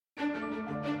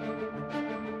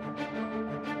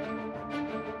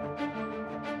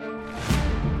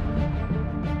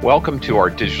Welcome to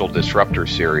our Digital Disruptor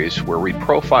series, where we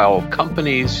profile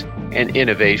companies and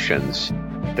innovations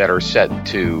that are set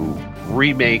to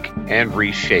remake and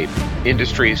reshape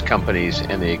industries, companies,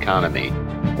 and the economy.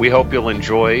 We hope you'll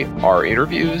enjoy our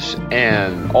interviews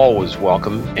and always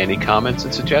welcome any comments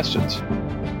and suggestions.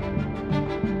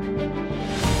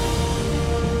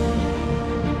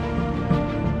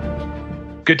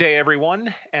 Good day,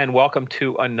 everyone, and welcome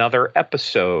to another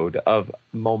episode of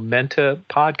Momenta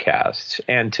Podcasts.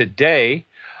 And today,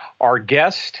 our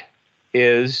guest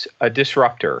is a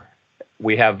disruptor.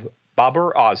 We have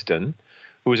Babar Ozden,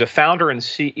 who is a founder and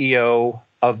CEO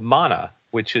of Mana,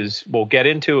 which is, we'll get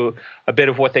into a bit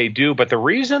of what they do. But the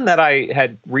reason that I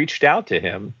had reached out to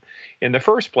him in the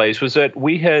first place was that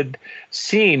we had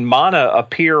seen Mana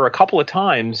appear a couple of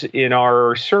times in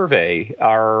our survey,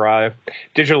 our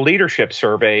digital leadership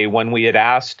survey, when we had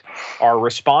asked our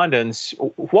respondents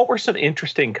what were some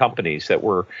interesting companies that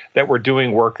were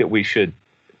doing work that we should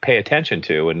pay attention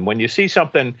to. And when you see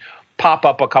something pop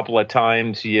up a couple of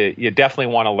times, you definitely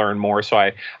want to learn more. So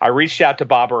I reached out to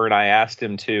Babar and I asked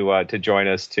him to join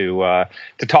us to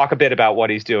talk a bit about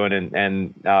what he's doing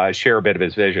and share a bit of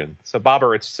his vision. So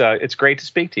Babar, it's great to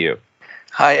speak to you.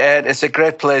 Hi Ed, it's a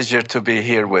great pleasure to be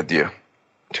here with you.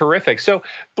 Terrific. So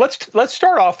let's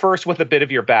start off first with a bit of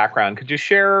your background. Could you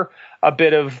share a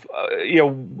bit of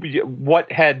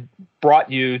what had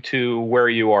brought you to where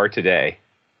you are today?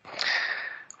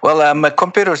 Well, I'm a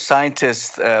computer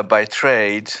scientist by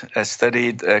trade. I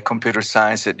studied computer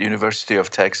science at University of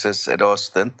Texas at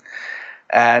Austin.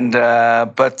 And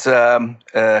right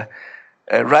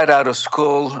out of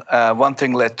school, one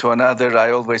thing led to another. I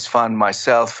always found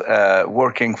myself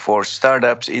working for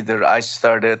startups. Either I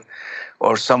started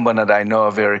or someone that I know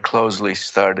very closely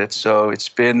started. So it's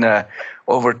been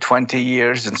over 20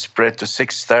 years and spread to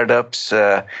 6 startups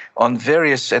at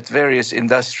various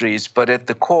industries. But at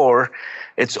the core,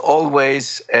 it's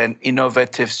always an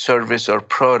innovative service or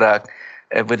product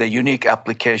with a unique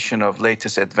application of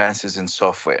latest advances in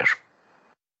software.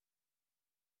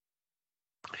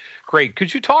 Great.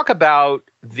 Could you talk about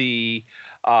the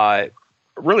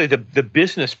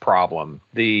business problem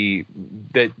that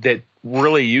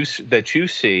you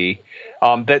see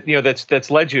that's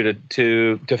led you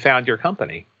to found your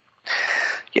company?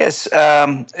 Yes,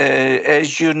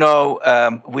 as you know,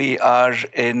 we are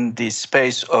in the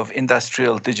space of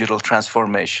industrial digital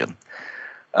transformation.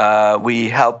 We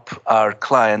help our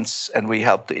clients and we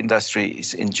help the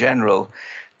industries in general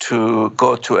to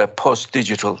go to a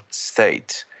post-digital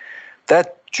state.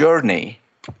 That journey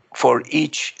for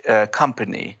each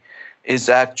company is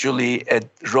actually a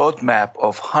roadmap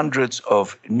of hundreds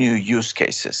of new use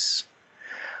cases.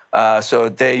 So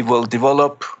they will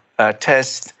develop,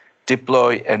 test,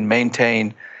 deploy and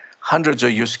maintain hundreds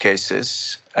of use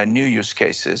cases, new use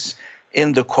cases,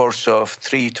 in the course of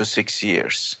 3 to 6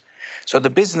 years. So the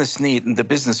business need and the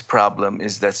business problem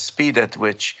is that speed at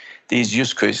which these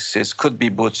use cases could be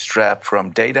bootstrapped from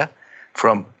data,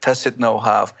 from tested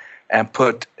know-how, and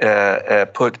put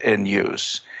in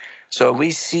use. So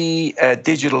we see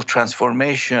digital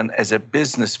transformation as a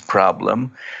business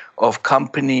problem of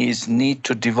companies need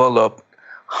to develop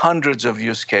hundreds of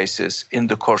use cases in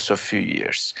the course of a few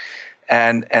years.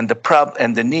 And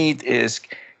the need is,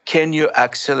 can you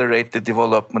accelerate the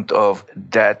development of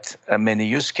that many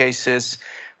use cases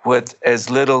with as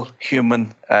little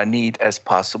human need as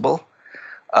possible,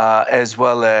 as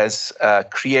well as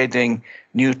creating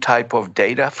new type of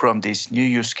data from these new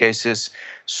use cases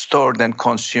stored and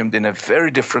consumed in a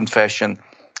very different fashion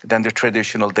than the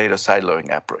traditional data siloing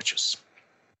approaches.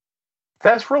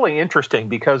 That's really interesting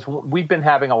because we've been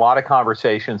having a lot of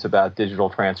conversations about digital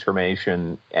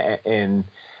transformation, and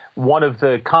one of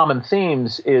the common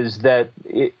themes is that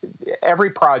every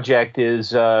project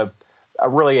is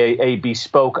really a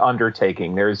bespoke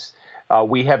undertaking.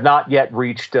 We have not yet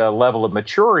reached a level of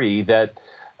maturity that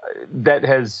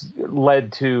has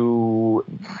led to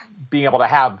being able to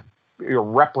have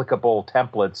replicable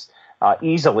templates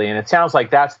easily, and it sounds like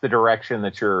that's the direction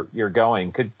that you're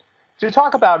going. Could you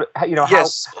talk about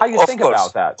yes, how you think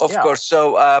about that? Of course.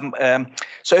 So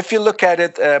if you look at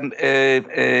it, a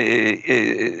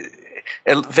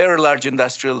very large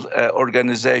industrial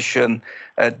organization,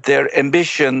 their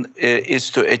ambition is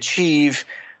to achieve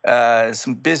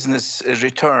some business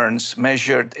returns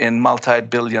measured in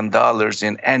multi-billion dollars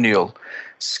in annual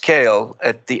scale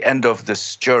at the end of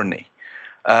this journey.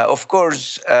 Of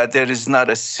course, there is not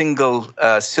a single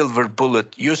silver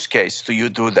bullet use case to you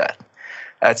do that.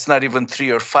 It's not even 3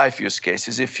 or 5 use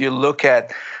cases. If you look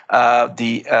at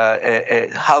the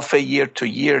half a year to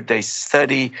year, they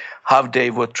study how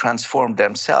they would transform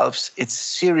themselves. It's a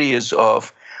series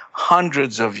of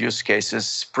hundreds of use cases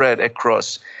spread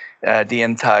across the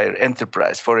entire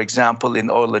enterprise. For example, in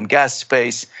oil and gas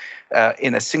space,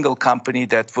 in a single company,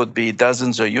 that would be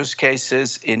dozens of use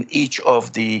cases in each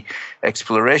of the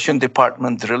exploration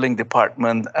department, drilling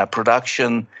department,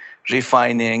 production,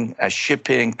 refining,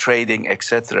 shipping, trading,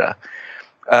 etc.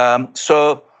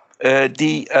 So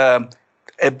the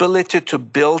ability to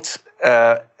build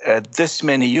this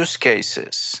many use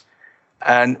cases,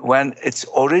 and when it's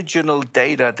original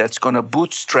data that's going to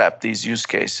bootstrap these use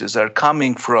cases are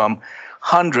coming from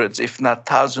hundreds, if not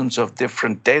thousands, of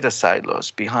different data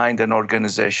silos behind an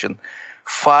organization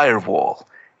firewall,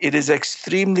 it is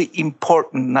extremely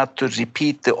important not to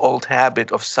repeat the old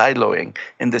habit of siloing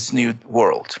in this new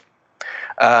world.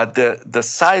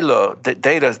 The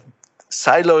data,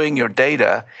 siloing your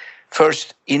data,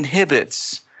 first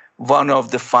inhibits one of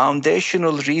the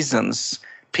foundational reasons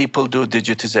people do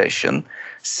digitization.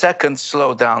 Second,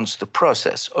 slow down the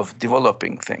process of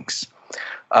developing things.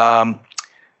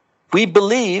 We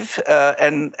believe,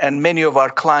 and many of our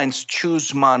clients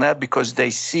choose Mana because they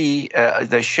see,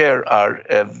 they share our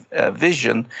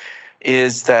vision,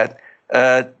 is that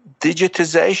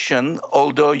digitization,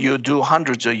 although you do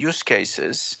hundreds of use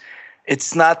cases,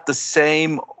 it's not the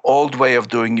same old way of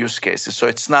doing use cases. So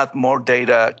it's not more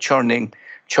data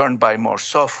churned by more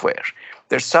software.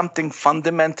 There's something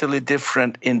fundamentally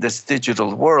different in this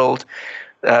digital world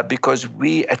because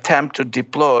we attempt to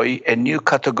deploy a new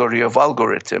category of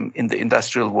algorithm in the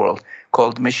industrial world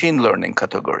called machine learning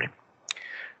category.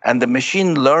 And the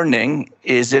machine learning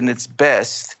is in its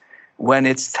best when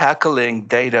it's tackling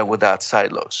data without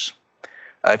silos.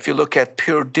 If you look at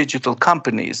pure digital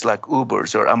companies like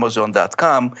Uber's or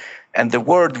Amazon.com, and the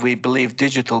word we believe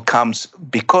digital comes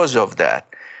because of that,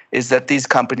 is that these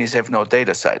companies have no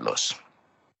data silos.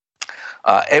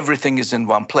 Everything is in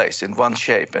one place, in one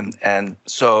shape. And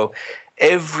so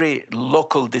every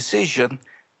local decision,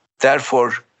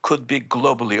 therefore, could be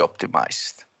globally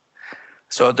optimized.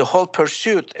 So the whole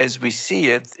pursuit, as we see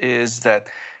it, is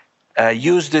that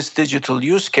use these digital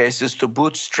use cases to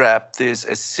bootstrap this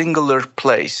a singular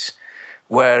place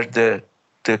where the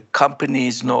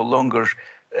companies no longer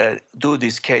do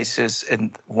these cases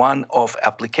in one-off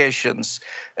applications,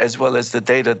 as well as the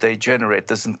data they generate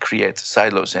doesn't create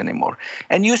silos anymore.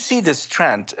 And you see this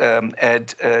trend,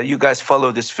 Ed, you guys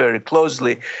follow this very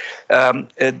closely.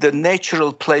 The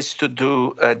natural place to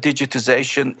do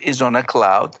digitization is on a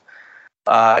cloud.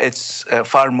 It's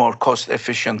far more cost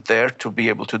efficient there to be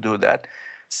able to do that.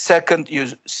 Second, you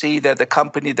see that the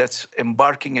company that's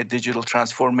embarking a digital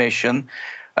transformation,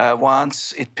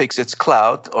 once it picks its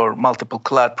cloud or multiple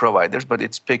cloud providers, but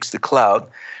it picks the cloud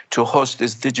to host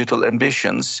its digital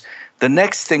ambitions, the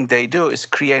next thing they do is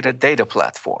create a data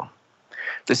platform.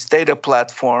 This data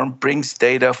platform brings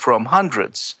data from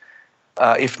hundreds,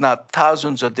 if not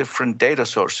thousands of different data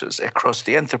sources across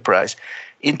the enterprise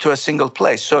into a single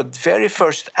place. So the very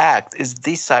first act is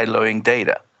de-siloing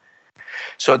data.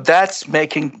 So that's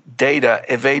making data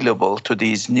available to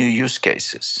these new use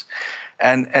cases.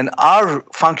 And our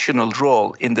functional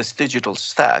role in this digital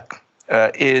stack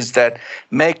is that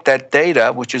make that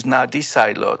data, which is now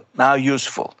de-siloed, now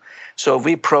useful. So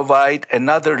we provide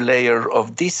another layer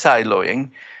of de-siloing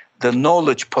the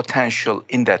knowledge potential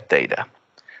in that data.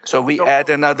 So we add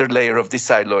another layer of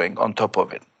de-siloing on top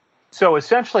of it. So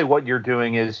essentially what you're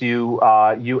doing is you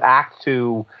act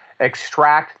to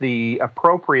extract the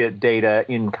appropriate data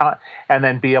and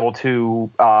then be able to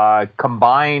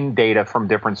combine data from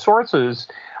different sources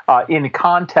in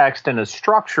context and a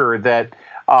structure that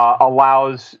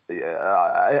allows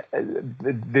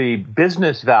the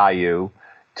business value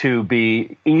to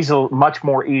be much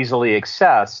more easily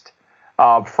accessed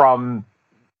from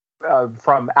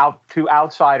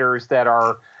outsiders that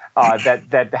are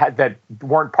that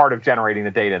weren't part of generating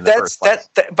the data in the first place.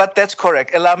 But that's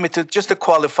correct. Allow me to just to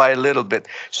qualify a little bit.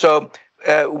 So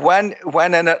when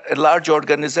a large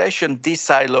organization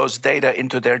de-silos data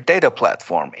into their data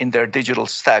platform, in their digital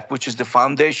stack, which is the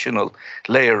foundational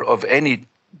layer of any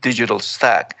digital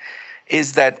stack,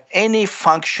 is that any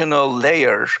functional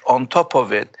layer on top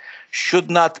of it should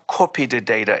not copy the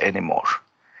data anymore.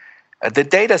 The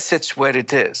data sits where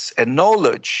it is, and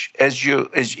knowledge,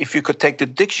 if you could take the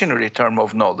dictionary term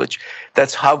of knowledge,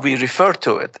 that's how we refer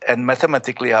to it, and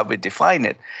mathematically how we define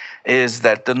it, is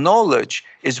that the knowledge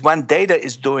is when data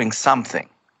is doing something.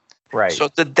 Right. So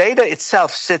the data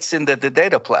itself sits in the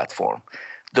data platform.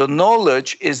 The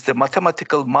knowledge is the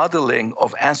mathematical modeling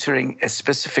of answering a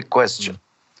specific question.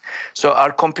 So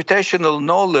our computational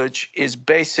knowledge is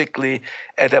basically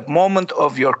at a moment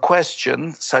of your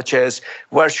question, such as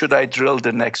where should I drill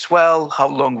the next well? How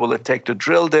long will it take to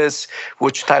drill this?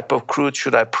 Which type of crude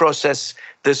should I process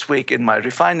this week in my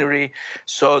refinery?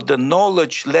 So the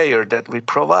knowledge layer that we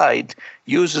provide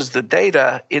uses the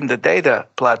data in the data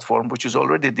platform, which is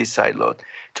already desiloed,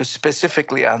 to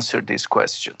specifically answer these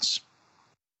questions.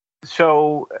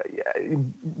 So,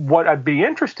 what I'd be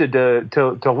interested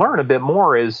to learn a bit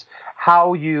more is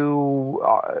how you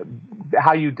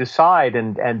decide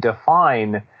and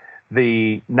define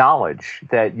the knowledge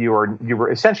that you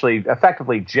were essentially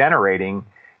effectively generating,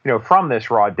 from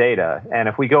this raw data. And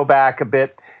if we go back a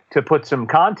bit to put some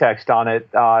context on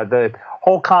it, the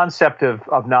whole concept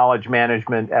of knowledge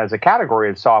management as a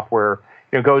category of software,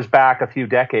 goes back a few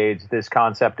decades. This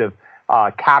concept of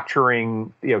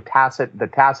capturing, the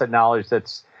tacit knowledge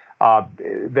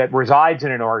that resides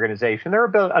in an organization. There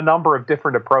have been a number of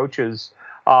different approaches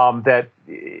that,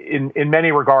 in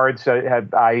many regards,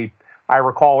 I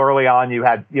recall early on you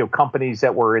had companies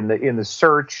that were in the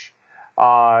search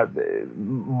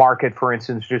market, for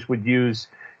instance, just would use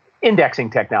indexing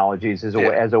technologies as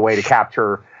a way to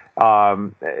capture,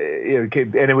 and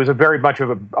it was a very much of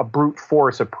a brute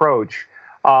force approach.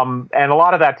 And a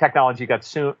lot of that technology got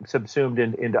subsumed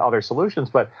into other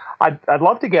solutions. But I'd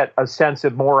love to get a sense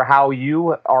of more how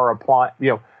you are applying,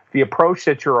 the approach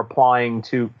that you're applying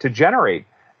to generate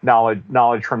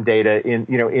knowledge from data in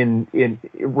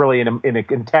a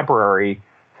contemporary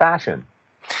fashion.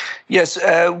 Yes,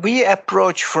 we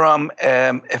approach from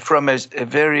a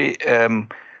very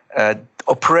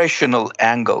operational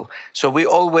angle. So we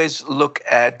always look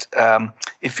at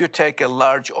if you take a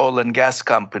large oil and gas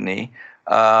company.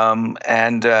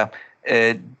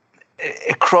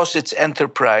 Across its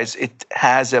enterprise, it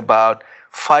has about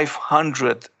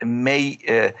 500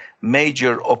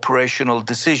 major operational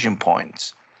decision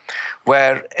points,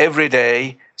 where every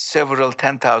day several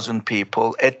 10,000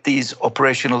 people at these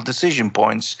operational decision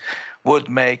points would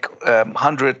make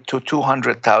 100 to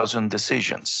 200,000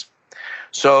 decisions.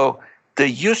 So the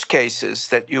use cases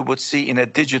that you would see in a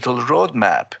digital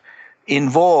roadmap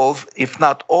involve, if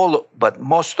not all, but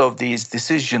most of these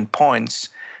decision points,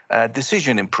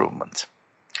 decision improvement.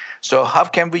 So how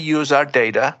can we use our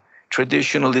data,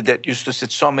 traditionally that used to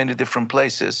sit so many different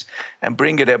places, and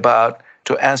bring it about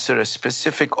to answer a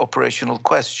specific operational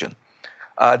question?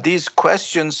 These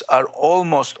questions are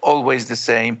almost always the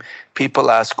same.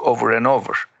 People ask over and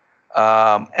over.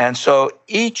 And so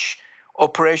each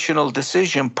operational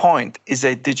decision point is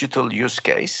a digital use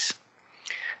case.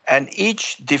 And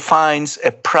each defines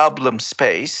a problem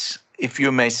space, if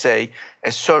you may say,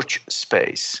 a search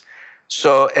space.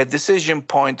 So a decision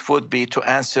point would be to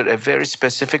answer a very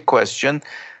specific question,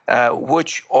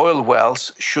 which oil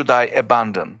wells should I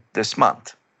abandon this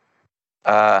month?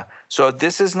 So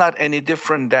this is not any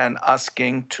different than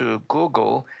asking to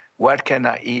Google, what can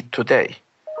I eat today?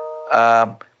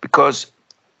 Because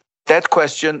that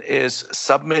question is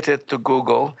submitted to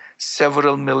Google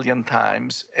several million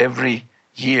times every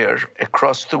year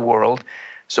across the world.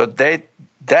 So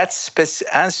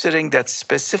answering that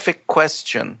specific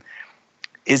question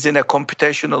is in a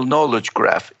computational knowledge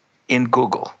graph in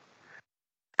Google.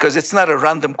 Because it's not a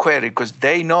random query, because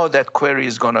they know that query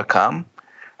is going to come,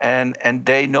 and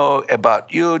they know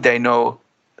about you, they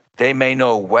may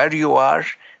know where you are,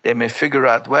 they may figure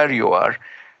out where you are,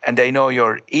 and they know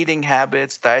your eating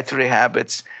habits, dietary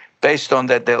habits. Based on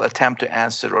that, they'll attempt to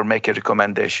answer or make a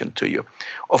recommendation to you.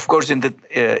 Of course, in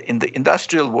the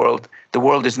industrial world, the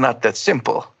world is not that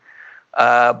simple,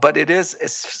 but it is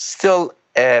still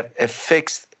a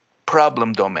fixed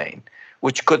problem domain,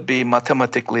 which could be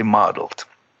mathematically modeled.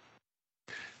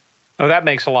 Oh, that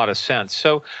makes a lot of sense.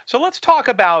 So let's talk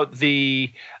about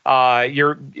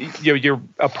your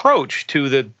approach to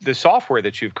the software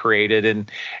that you've created,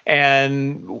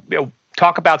 and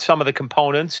talk about some of the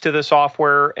components to the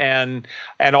software, and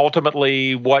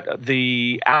ultimately what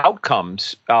the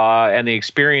outcomes and the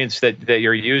experience that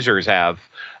your users have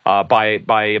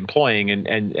by employing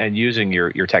and using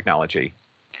your technology.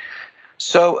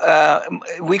 So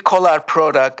we call our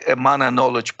product a Mana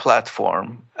Knowledge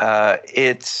Platform.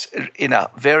 It's in a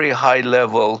very high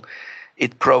level.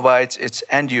 It provides its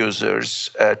end users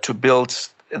to build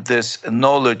this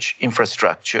knowledge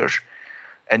infrastructure,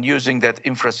 and using that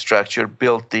infrastructure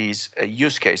build these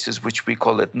use cases, which we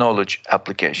call it knowledge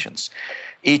applications.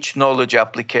 Each knowledge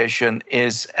application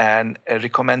is a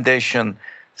recommendation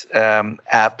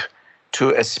app to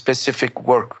a specific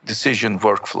decision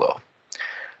workflow.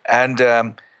 And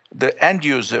the end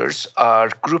users are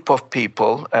a group of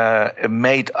people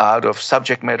made out of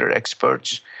subject matter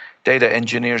experts, data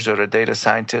engineers or a data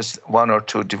scientist, 1 or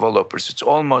 2 developers. It's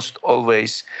almost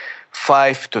always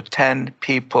 5 to 10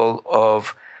 people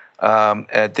of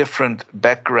different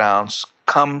backgrounds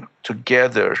come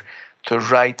together to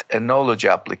write a knowledge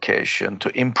application to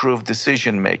improve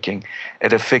decision making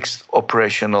at a fixed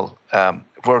operational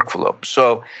workflow.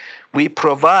 So we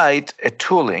provide a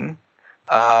tooling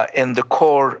in the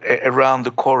core, around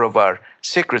the core of our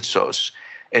secret sauce,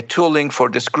 a tooling for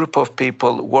this group of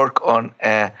people work on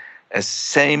a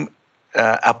same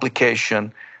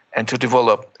application and to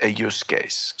develop a use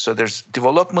case. So there's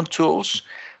development tools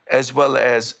as well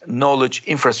as knowledge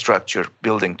infrastructure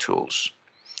building tools.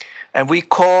 And we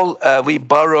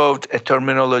borrowed a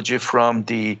terminology from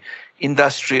the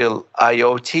industrial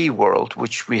IoT world,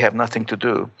 which we have nothing to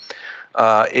do,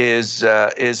 is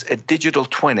a digital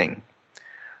twinning.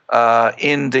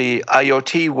 In the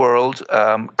IoT world,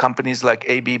 companies like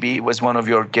ABB was one of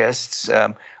your guests.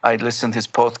 I listened to his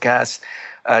podcast.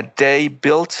 They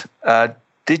built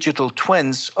digital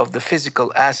twins of the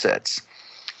physical assets.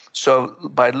 So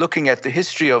by looking at the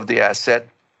history of the asset,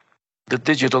 the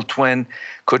digital twin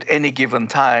could any given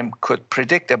time could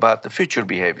predict about the future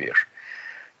behavior.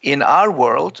 In our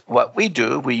world, what we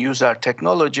do, we use our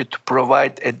technology to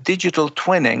provide a digital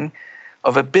twinning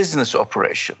of a business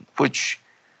operation, which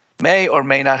may or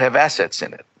may not have assets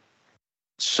in it.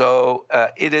 So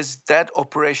it is that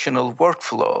operational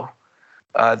workflow.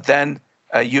 Then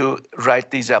you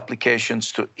write these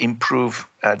applications to improve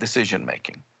decision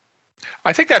making.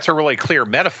 I think that's a really clear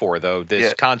metaphor, though.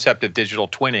 This concept of digital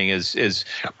twinning is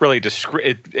really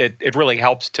it really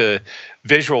helps to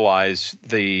visualize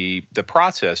the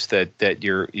process that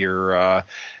you're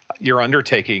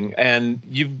undertaking, and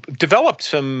you've developed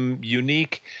some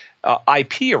unique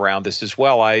IP around this as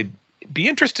well. I'd be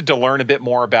interested to learn a bit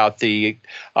more about the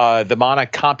MANA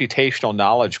computational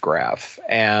knowledge graph,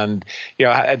 and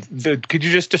could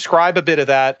you just describe a bit of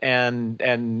that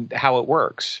and how it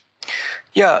works?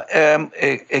 Yeah,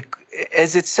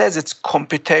 as it says, it's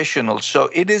computational. So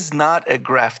it is not a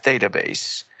graph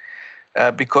database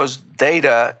because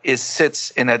data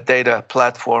sits in a data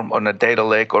platform on a data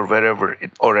lake or wherever,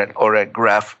 or a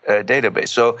graph database.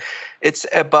 So it's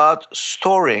about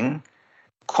storing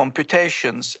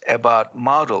computations about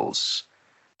models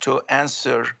to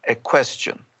answer a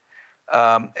question.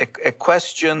 A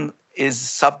question is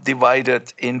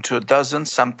subdivided into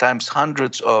dozens, sometimes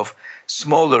hundreds of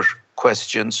smaller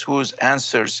questions whose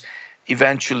answers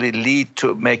eventually lead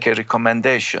to make a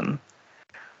recommendation.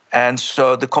 And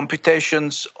so the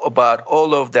computations about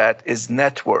all of that is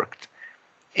networked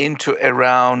into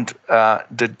around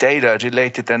the data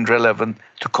related and relevant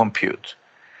to compute.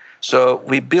 So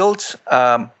we built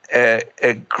a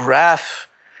graph.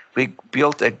 We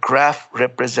built a graph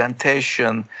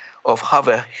representation of how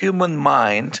a human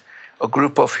mind, a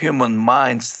group of human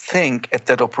minds, think at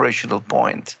that operational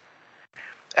point.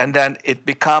 And then it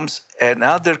becomes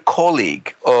another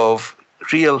colleague of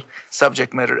real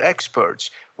subject matter experts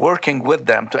working with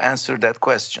them to answer that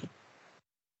question.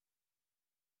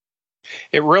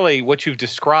 It really, what you've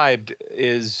described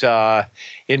is,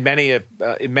 in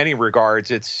many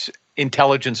regards, it's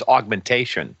intelligence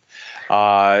augmentation,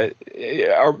 are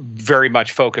very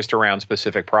much focused around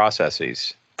specific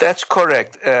processes. That's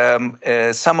correct.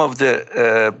 Some of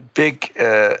the big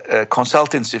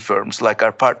consultancy firms, like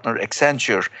our partner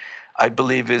Accenture, I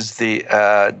believe is the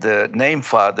name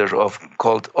father of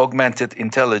called augmented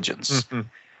intelligence. Mm-hmm.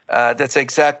 That's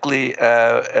exactly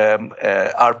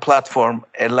our platform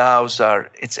allows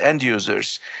its end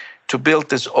users to build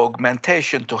this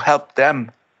augmentation to help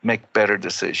them make better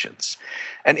decisions.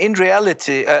 And in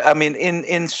reality,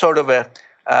 in sort of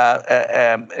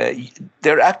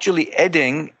they're actually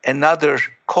adding another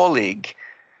colleague,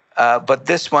 but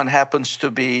this one happens to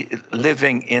be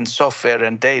living in software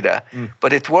and data,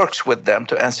 but it works with them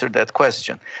to answer that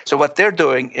question. So what they're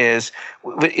doing is,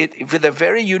 with a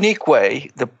very unique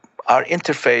way, our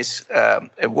interface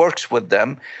works with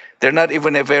them. They're not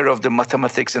even aware of the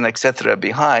mathematics and etc.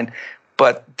 behind,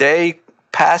 but they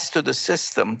pass to the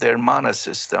system, their MANA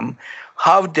system,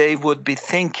 how they would be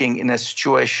thinking in a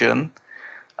situation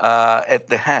at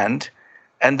the hand,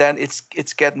 and then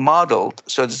it's get modeled.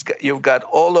 So you've got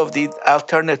all of the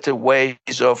alternative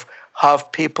ways of how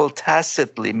people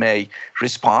tacitly may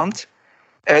respond,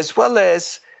 as well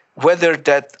as whether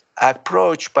that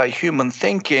approach by human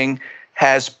thinking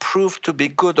has proved to be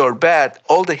good or bad.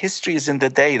 All the history is in the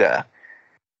data,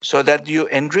 so that you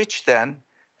enrich then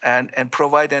and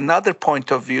provide another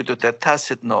point of view to that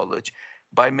tacit knowledge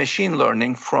by machine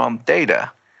learning from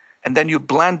data. And then you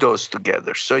blend those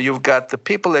together. So you've got the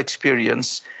people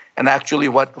experience and actually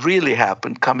what really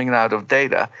happened coming out of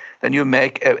data, then you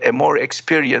make a more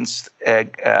experienced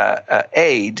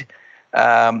aide,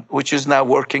 which is now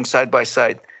working side by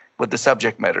side with the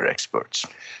subject matter experts.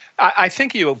 I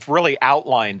think you have really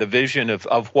outlined the vision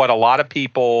of what a lot of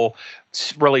people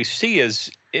really see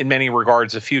as, in many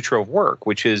regards, the future of work,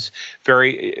 which is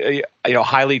very,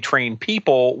 highly trained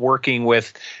people working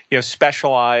with,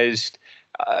 specialized,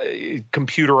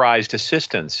 computerized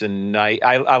assistants. And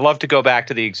I love to go back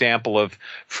to the example of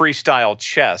freestyle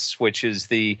chess, which is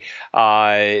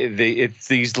it's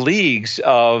these leagues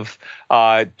of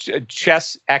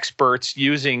chess experts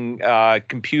using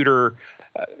computer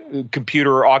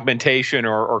augmentation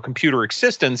or computer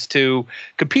assistance to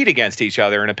compete against each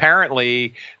other. And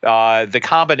apparently the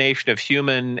combination of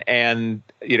human and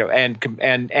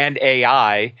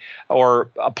AI, or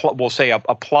we'll say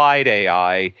applied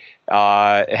AI,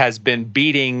 has been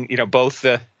beating both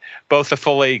the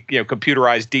fully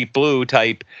computerized Deep Blue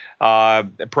type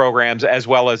programs as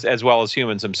well as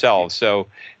humans themselves. So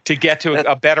to get to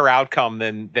a better outcome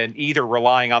than either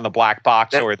relying on the black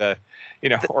box or the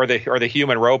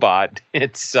human robot,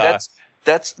 it's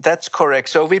that's correct.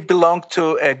 So we belong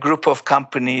to a group of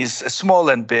companies, small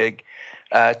and big,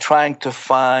 trying to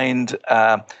find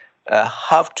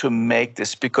how to make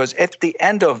this, because at the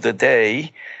end of the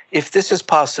day, if this is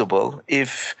possible,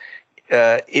 if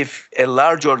a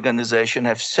large organization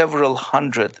has several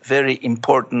hundred very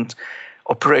important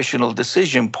operational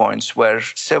decision points where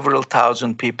several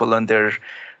thousand people on their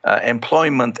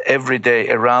employment every day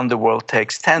around the world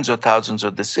takes tens of thousands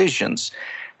of decisions,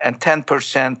 and 10%,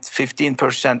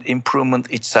 15%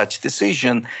 improvement each such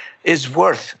decision is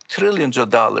worth trillions of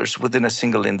dollars within a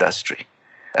single industry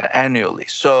annually.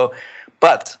 So,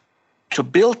 but to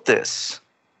build this,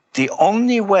 the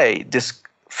only way this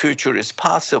future is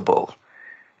possible,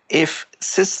 if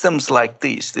systems like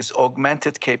these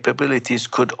augmented capabilities,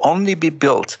 could only be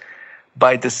built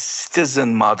by the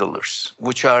citizen modelers,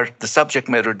 which are the subject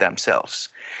matter themselves.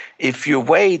 If you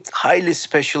wait highly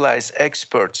specialized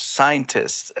experts,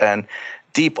 scientists, and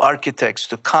deep architects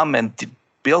to come and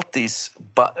build these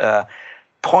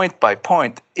point by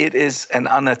point, it is an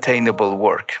unattainable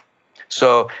work.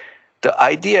 So the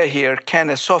idea here, can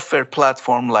a software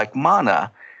platform like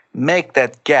Mana make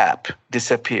that gap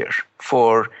disappear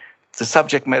for the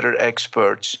subject matter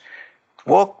experts,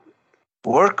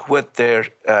 work with their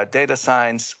data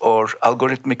science or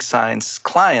algorithmic science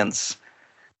clients,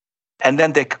 and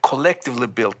then they collectively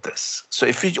build this. So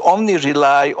if you only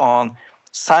rely on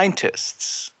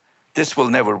scientists, this will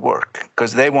never work,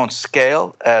 because they won't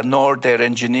scale, nor their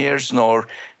engineers, nor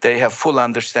they have full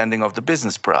understanding of the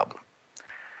business problem.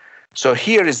 So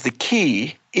here is the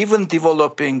key, even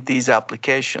developing these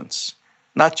applications,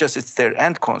 not just it's their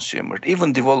end consumer,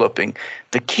 even developing,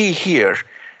 the key here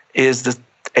is the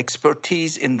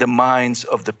expertise in the minds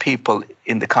of the people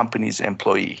in the company's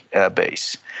employee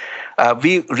base.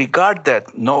 We regard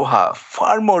that know-how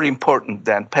far more important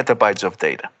than petabytes of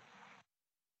data.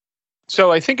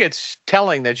 So I think it's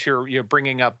telling that you're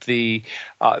bringing up the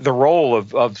role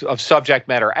of subject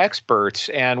matter experts,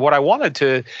 and what I wanted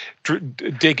to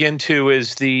dig into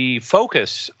is the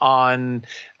focus on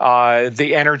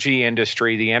the energy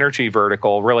industry, the energy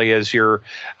vertical, really as your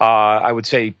I would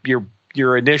say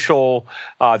your initial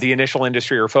the initial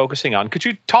industry you're focusing on. Could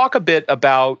you talk a bit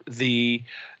about the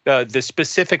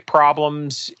specific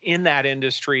problems in that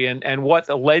industry and what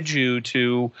led you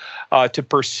to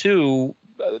pursue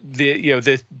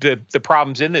the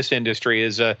problems in this industry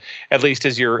as at least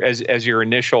as your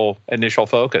initial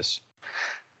focus?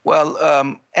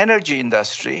 Well, energy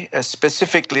industry,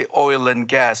 specifically oil and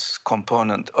gas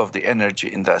component of the energy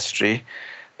industry,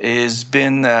 has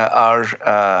been our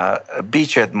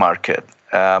beachhead market,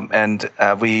 and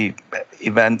we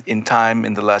even in time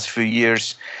in the last few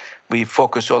years, we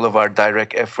focus all of our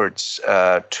direct efforts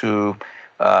to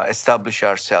establish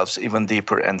ourselves even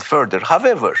deeper and further.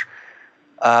 However,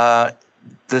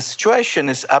 the situation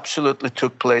is absolutely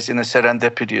took place in a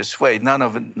serendipitous way. None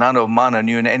of Mana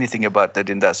knew anything about that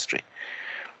industry.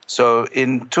 So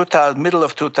in middle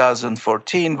of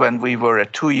 2014, when we were a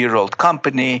 2-year-old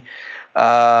company,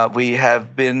 we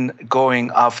have been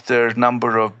going after a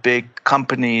number of big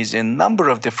companies in a number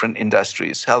of different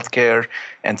industries: healthcare,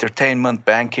 entertainment,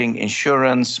 banking,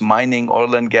 insurance, mining,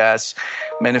 oil and gas,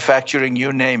 manufacturing,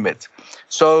 you name it.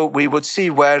 So we would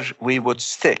see where we would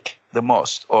stick the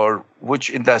most, or which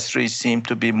industries seem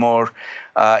to be more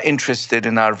interested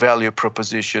in our value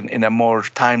proposition in a more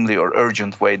timely or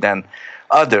urgent way than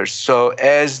others. So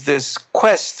as this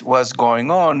quest was going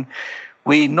on,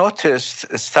 we noticed,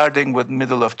 starting with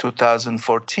middle of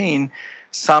 2014,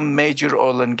 some major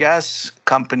oil and gas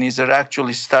companies are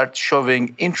actually start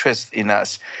showing interest in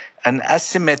us, an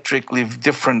asymmetrically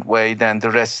different way than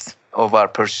the rest of our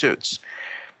pursuits.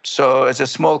 So as a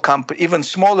small company, even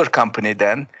smaller company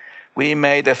then, we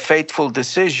made a fateful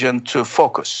decision to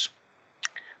focus,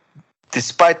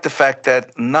 despite the fact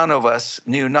that none of us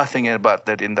knew nothing about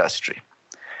that industry.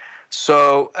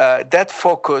 So that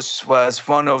focus was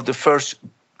one of the first.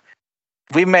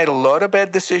 We made a lot of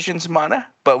bad decisions, Mana,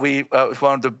 but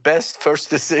one of the best first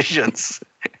decisions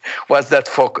was that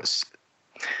focus.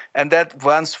 And that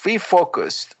once we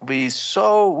focused, we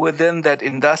saw within that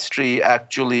industry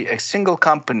actually a single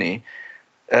company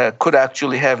could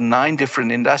actually have 9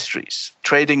 different industries.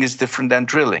 Trading is different than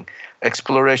drilling.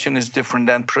 Exploration is different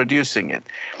than producing it.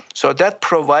 So that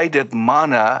provided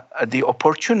Mana the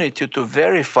opportunity to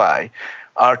verify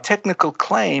our technical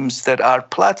claims that our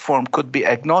platform could be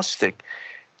agnostic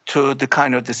to the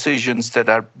kind of decisions that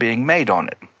are being made on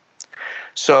it.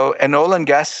 So an oil and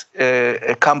gas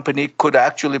company could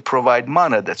actually provide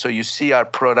Mana that. So you see our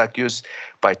product used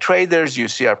by traders, you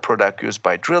see our product used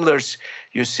by drillers,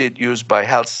 you see it used by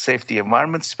health, safety,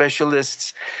 environment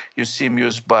specialists, you see them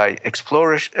used by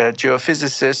explorers,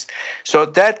 geophysicists. So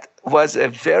that was a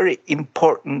very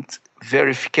important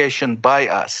verification by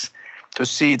us to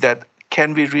see that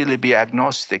can we really be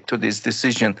agnostic to these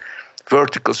decision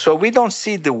verticals. So we don't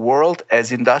see the world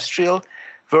as industrial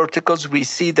verticals, we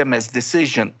see them as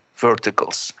decision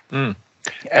verticals.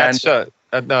 That's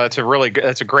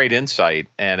a great insight,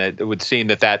 and it would seem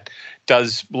that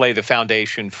does lay the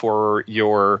foundation for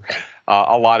your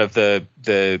a lot of the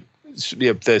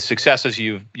successes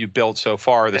you've built so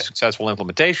far, the successful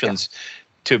implementations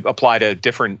to apply to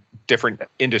different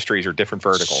industries or different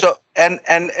verticals. So and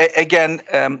again,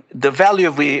 the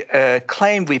value we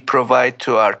claim we provide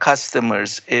to our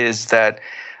customers is that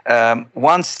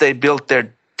once they built their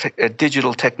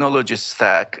digital technology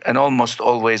stack, and almost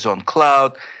always on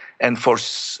cloud, and for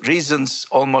reasons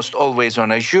almost always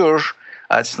on Azure.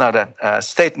 It's not a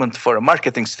statement for a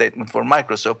marketing statement for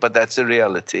Microsoft, but that's a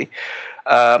reality.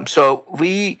 So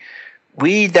we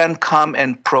then come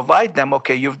and provide them.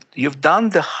 Okay, you've done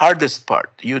the hardest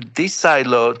part. You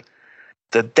de-siloed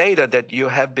the data that you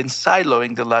have been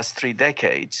siloing the last 3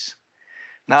 decades.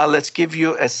 Now let's give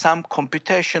you some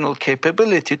computational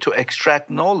capability to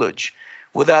extract knowledge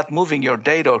without moving your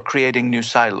data or creating new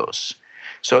silos.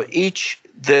 So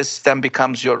this then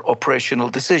becomes your operational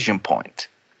decision point.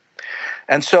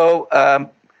 And so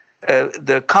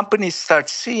the companies start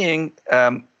seeing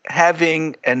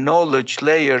having a knowledge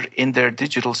layer in their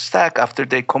digital stack after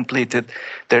they completed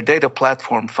their data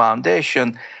platform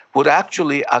foundation would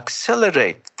actually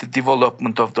accelerate the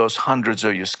development of those hundreds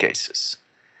of use cases.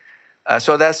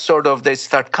 So that's sort of, they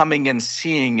start coming and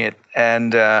seeing it,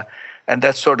 and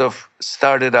that sort of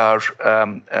started our,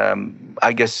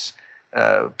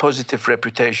 positive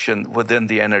reputation within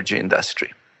the energy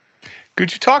industry.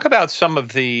 Could you talk about some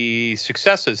of the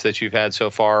successes that you've had so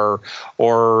far,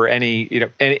 or any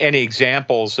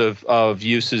examples of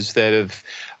uses that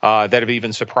have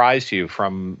even surprised you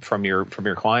from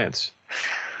your clients?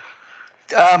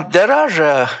 There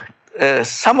are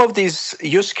some of these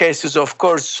use cases, of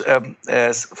course,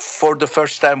 for the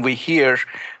first time we hear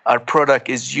our product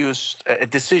is used a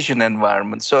decision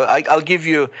environment. So I'll give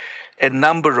you a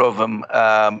number of them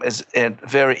as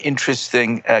very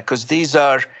interesting, because these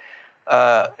are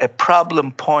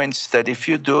problem points that if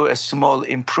you do a small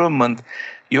improvement,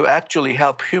 you actually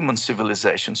help human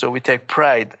civilization. So we take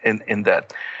pride in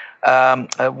that.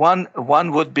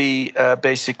 One would be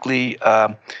basically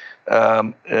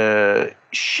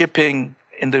shipping.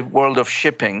 In the world of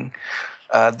shipping,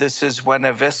 this is when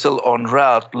a vessel en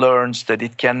route learns that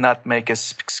it cannot make a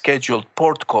scheduled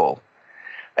port call,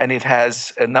 and it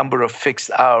has a number of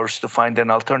fixed hours to find an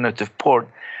alternative port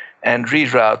and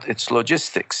reroute its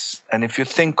logistics. And if you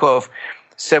think of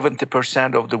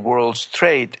 70% of the world's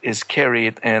trade is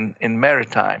carried in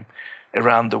maritime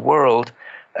around the world,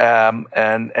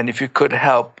 and if you could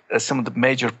help some of the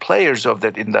major players of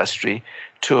that industry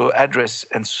to address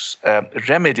and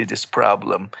remedy this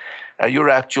problem, you're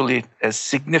actually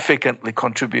significantly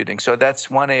contributing. So that's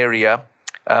one area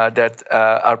that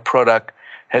our product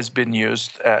has been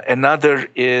used. Another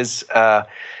is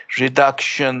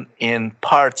reduction in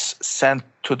parts sent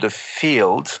to the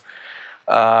field.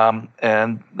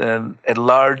 And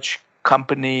large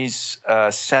companies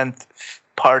sent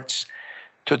parts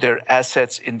to their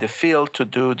assets in the field to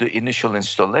do the initial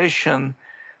installation,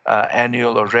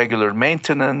 annual or regular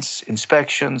maintenance,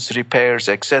 inspections, repairs,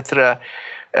 etc.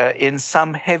 In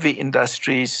some heavy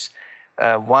industries,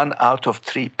 1 out of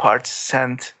 3 parts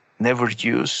sent never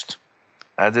used.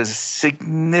 There's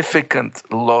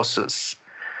significant losses.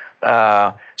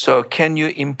 So can you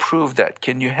improve that?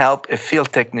 Can you help a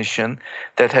field technician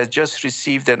that has just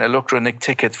received an electronic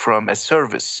ticket from a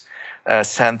service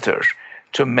center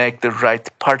to make the right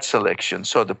part selection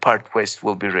so the part waste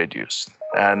will be reduced?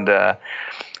 And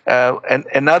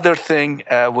another thing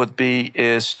would be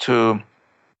is to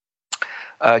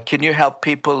can you help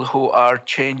people who are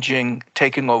taking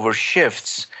over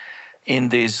shifts in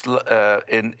these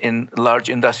in large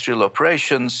industrial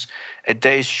operations, a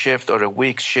day's shift or a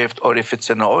week's shift, or if it's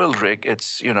an oil rig,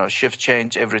 it's shift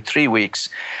change every 3 weeks.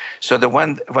 So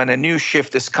when a new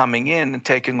shift is coming in and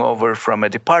taking over from a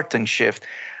departing shift,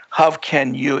 how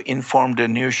can you inform the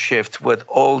new shift with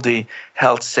all the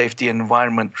health, safety,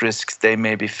 environment risks they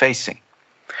may be facing,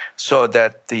 so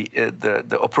that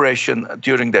the operation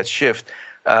during that shift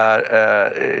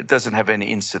doesn't have any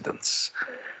incidents?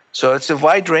 So it's a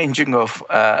wide ranging of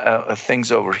things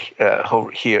over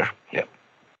here. Yeah,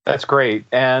 that's great.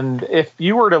 And if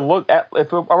you were to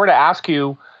if I were to ask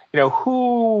you,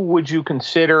 who would you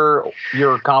consider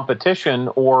your competition,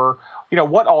 or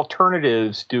what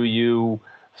alternatives do you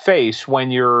face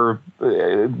when you're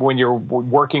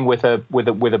working with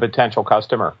a potential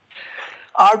customer?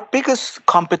 Our biggest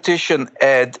competition,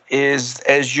 Ed, is,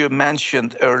 as you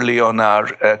mentioned early on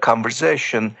our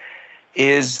conversation,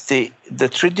 is the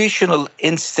traditional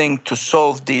instinct to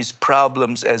solve these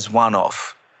problems as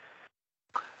one-off.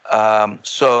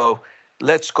 So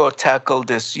let's go tackle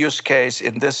this use case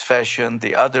in this fashion,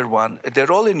 the other one.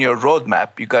 They're all in your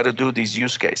roadmap. You got to do these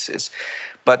use cases.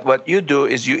 But what you do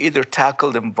is you either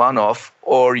tackle them one-off,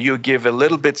 or you give a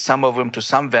little bit, some of them to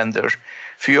some vendor,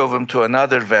 few of them to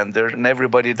another vendor, and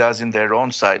everybody does in their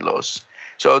own silos.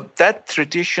 So that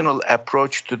traditional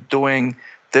approach to doing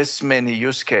this many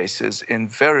use cases in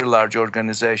very large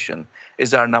organization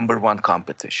is our number one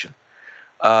competition.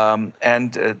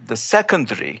 And the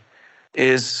secondary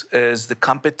is the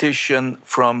competition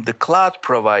from the cloud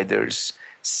providers,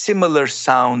 similar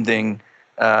sounding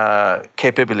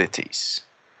capabilities.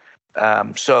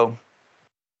 So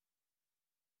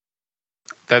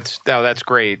that's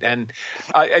great. And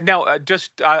now,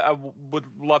 I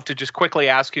would love to just quickly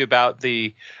ask you about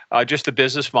the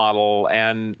business model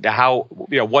and how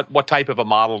what type of a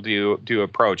model do you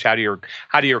approach? How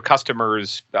do your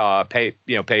customers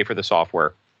pay for the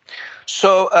software?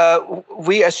 So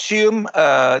we assume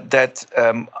that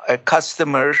a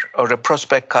customer or a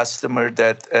prospect customer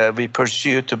that we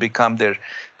pursue to become their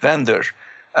vendor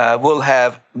will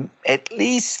have at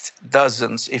least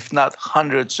dozens, if not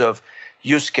hundreds, of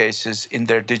use cases in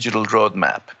their digital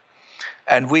roadmap.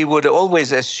 And we would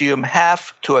always assume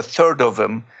half to a third of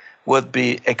them would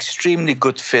be extremely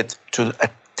good fit to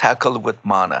tackle with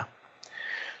Mana.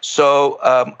 So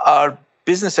our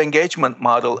business engagement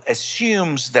model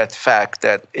assumes that fact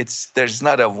that there's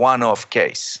not a one-off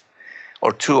case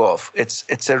or two-off. It's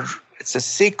a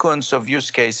sequence of use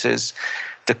cases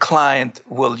the client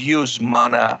will use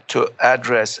Mana to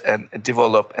address and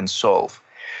develop and solve.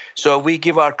 So we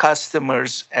give our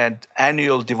customers an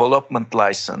annual development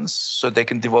license so they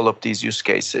can develop these use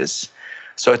cases.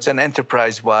 So it's an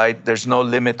enterprise-wide. There's no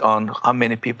limit on how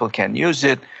many people can use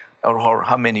it or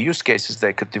how many use cases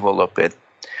they could develop it.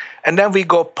 And then we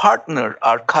go partner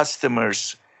our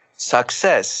customers'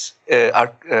 success in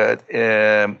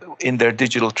their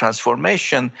digital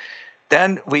transformation.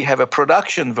 Then we have a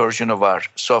production version of our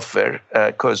software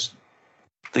because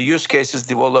the use cases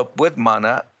developed with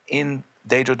Mana in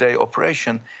day-to-day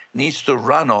operation needs to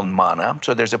run on Mana.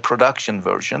 So there's a production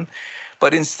version.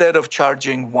 But instead of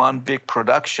charging one big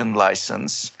production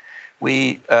license,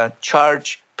 we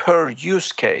charge per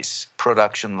use case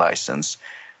production license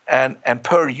and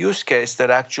per use case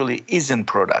that actually is in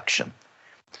production.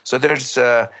 So there's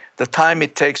the time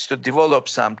it takes to develop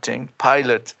something,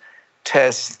 pilot,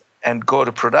 test, and go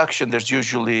to production. There's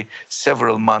usually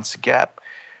several months gap.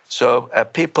 So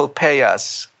people pay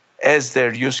us as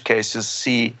their use cases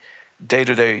see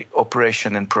day-to-day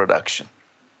operation and production.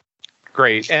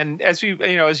 Great. And as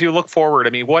you look forward,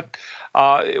 I mean, what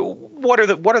are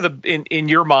the in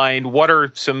your mind, what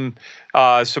are some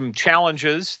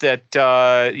challenges that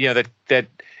that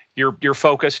you're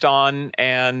focused on,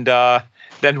 and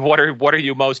then what are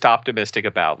you most optimistic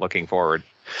about looking forward?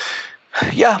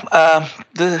 Yeah,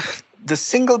 the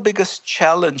single biggest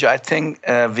challenge I think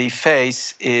we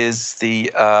face is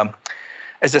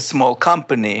as a small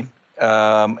company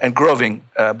and growing,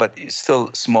 but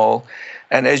still small.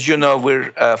 And as you know,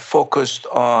 we're focused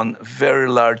on very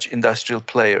large industrial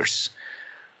players.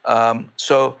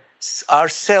 So our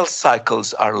sales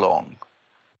cycles are long.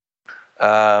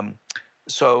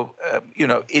 So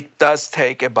it does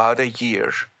take about a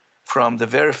year from the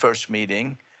very first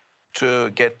meeting to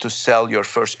get to sell your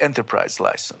first enterprise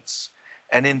license.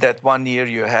 And in that 1 year,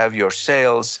 you have your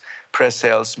sales,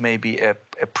 pre-sales, maybe a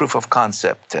proof of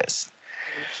concept test.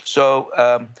 So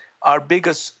our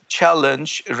biggest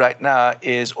challenge right now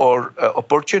is, or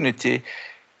opportunity,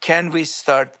 can we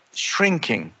start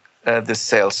shrinking the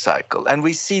sales cycle? And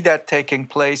we see that taking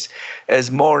place as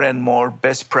more and more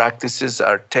best practices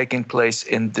are taking place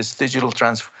in this digital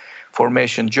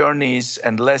transformation journeys,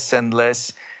 and less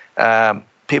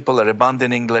people are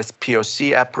abandoning less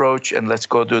POC approach and let's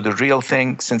go do the real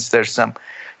thing since there's some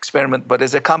experiment. But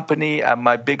as a company,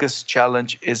 my biggest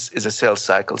challenge is a sales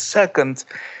cycle. Second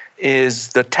is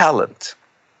the talent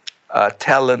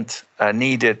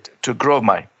needed to grow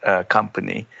my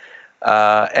company.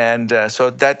 So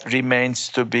that remains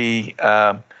to be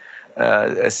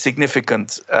a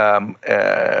significant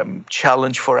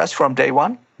challenge for us from day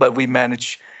one, but we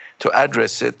managed to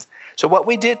address it. So what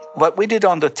we did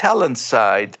on the talent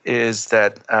side is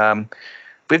that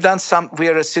we've done we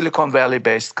are a Silicon Valley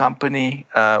based company.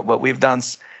 What we've done,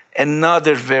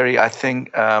 another very, I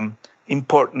think,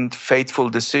 important, fateful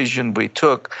decision we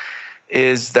took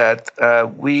is that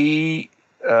we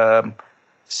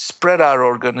spread our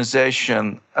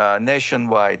organization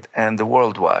nationwide and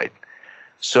worldwide.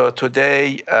 So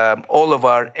today, all of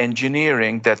our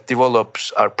engineering that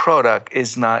develops our product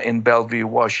is now in Bellevue,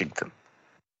 Washington.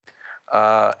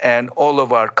 And all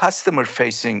of our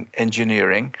customer-facing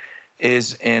engineering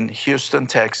is in Houston,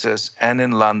 Texas, and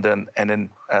in London, and in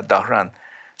Dhahran,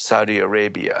 Saudi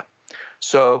Arabia.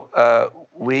 So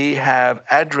we have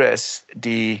addressed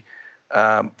the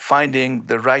finding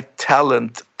the right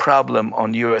talent problem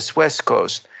on U.S. West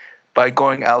Coast by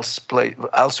going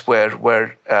elsewhere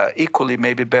where equally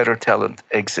maybe better talent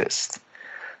exists,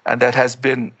 and that's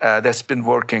been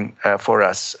working for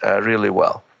us really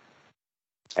well.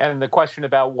 And the question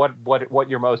about what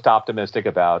you're most optimistic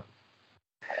about?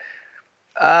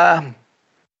 I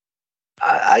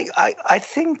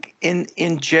think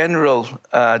in general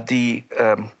the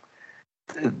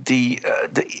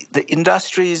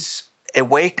industry's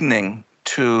awakening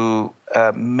to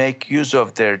make use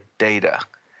of their data.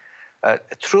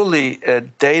 Truly,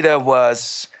 data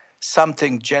was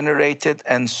something generated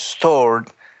and stored,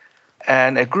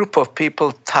 and a group of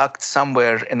people tucked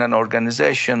somewhere in an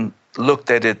organization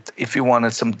looked at it if you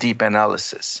wanted some deep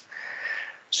analysis.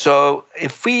 So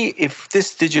if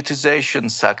this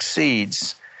digitization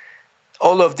succeeds,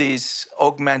 all of these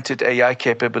augmented AI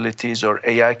capabilities or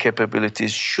AI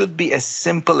capabilities should be as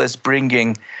simple as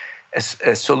bringing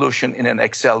a solution in an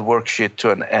Excel worksheet to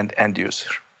an end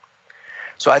user.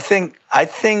 So I think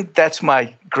that's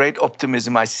my great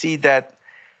optimism. I see that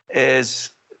as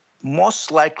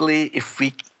most likely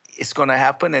it's going to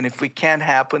happen, and if we can't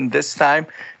happen this time,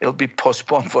 it'll be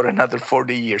postponed for another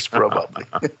 40 years probably.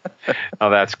 Oh,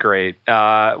 that's great.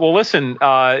 Well, listen,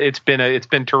 it's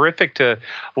been terrific to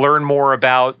learn more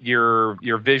about your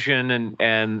vision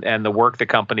and the work the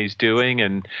company's doing,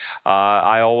 and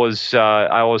I always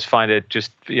find it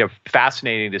just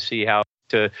fascinating to see how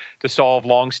to solve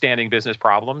long-standing business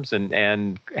problems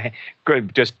and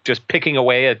just picking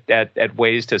away at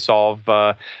ways to solve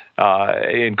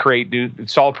and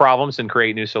solve problems and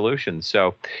create new solutions.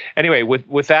 So anyway,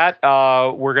 with that,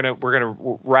 we're gonna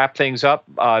wrap things up.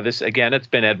 This again, it's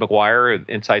been Ed McGuire,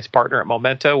 Insights Partner at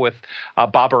Momenta, with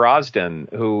Babar Ozden,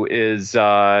 who is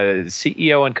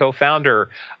CEO and co-founder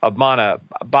of Mana.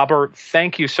 Babar,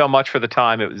 thank you so much for the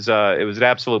time. It was an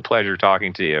absolute pleasure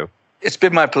talking to you. It's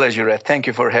been my pleasure, Ed. Thank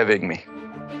you for having me.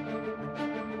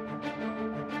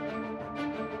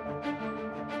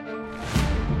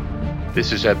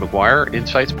 This is Ed McGuire,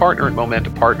 Insights Partner at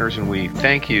Momenta Partners, and we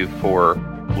thank you for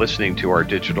listening to our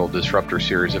Digital Disruptor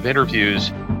series of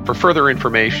interviews. For further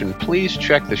information, please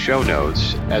check the show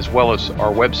notes as well as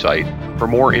our website for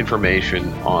more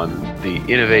information on the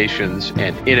innovations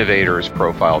and innovators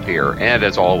profiled here. And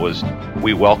as always,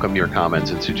 we welcome your comments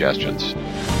and suggestions.